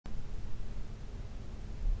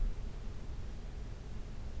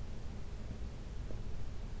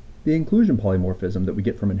The inclusion polymorphism that we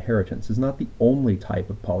get from inheritance is not the only type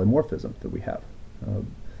of polymorphism that we have.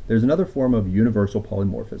 There's another form of universal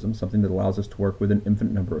polymorphism, something that allows us to work with an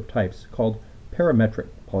infinite number of types, called parametric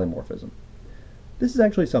polymorphism. This is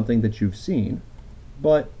actually something that you've seen,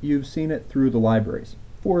 but you've seen it through the libraries.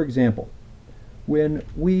 For example, when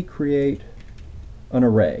we create an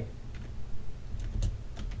array,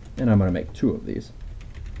 and I'm going to make 2 of these,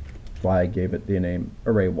 that's why I gave it the name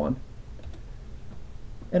array1,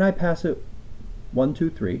 and I pass it 1, 2,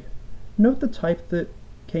 3, note the type that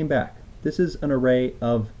came back. This is an array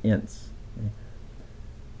of ints. Okay.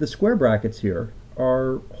 The square brackets here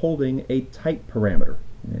are holding a type parameter,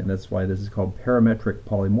 and that's why this is called parametric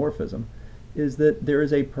polymorphism, is that there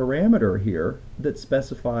is a parameter here that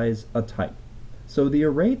specifies a type. So the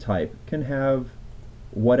array type can have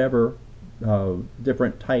whatever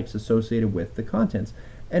different types associated with the contents,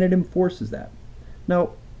 and it enforces that.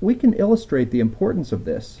 Now, we can illustrate the importance of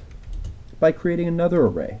this by creating another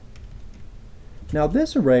array. Now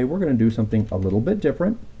this array, we're going to do something a little bit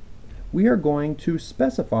different. We are going to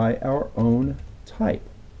specify our own type.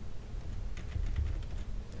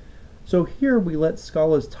 So here we let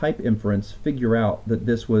Scala's type inference figure out that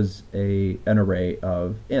this was an array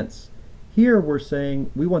of ints. Here we're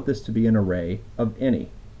saying we want this to be an array of any.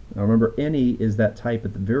 Now remember, any is that type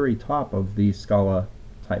at the very top of the Scala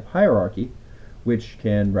type hierarchy, which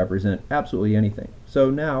can represent absolutely anything. So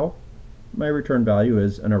now my return value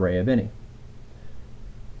is an array of any.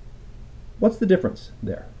 What's the difference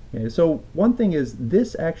there? Okay, so one thing is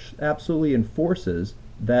this absolutely enforces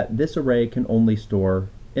that this array can only store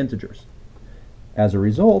integers. As a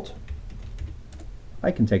result, I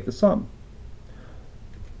can take the sum.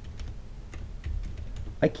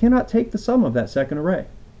 I cannot take the sum of that second array.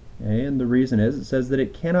 Okay, and the reason is it says that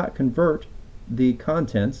it cannot convert the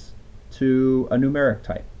contents to a numeric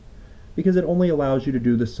type, because it only allows you to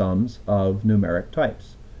do the sums of numeric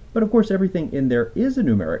types. But of course everything in there is a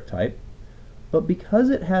numeric type, but because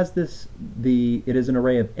it has this, it is an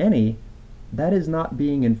array of any, that is not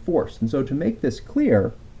being enforced. And so to make this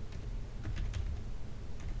clear,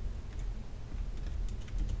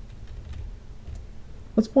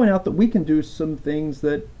 let's point out that we can do some things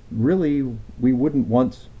that really we wouldn't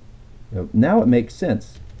want. Now it makes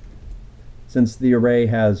sense. Since the array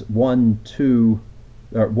has 1 true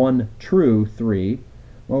 3,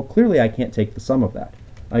 well, clearly I can't take the sum of that.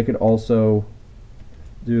 I could also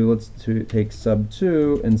do, take sub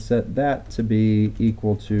 2 and set that to be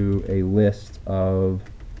equal to a list of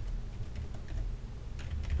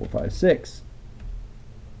 4, 5, 6.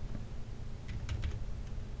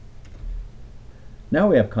 Now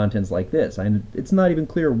we have contents like this, and it's not even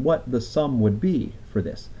clear what the sum would be for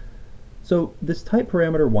this. So this type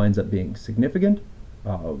parameter winds up being significant.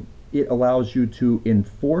 It allows you to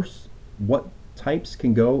enforce what types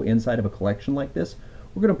can go inside of a collection like this.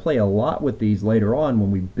 We're going to play a lot with these later on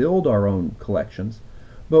when we build our own collections,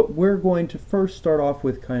 but we're going to first start off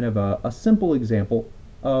with kind of a simple example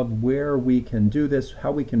of where we can do this,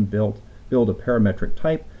 how we can build a parametric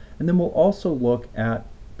type, and then we'll also look at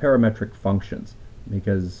parametric functions,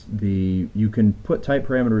 because you can put type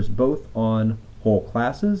parameters both on whole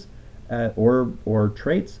classes or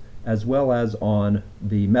traits, as well as on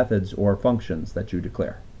the methods or functions that you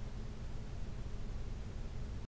declare.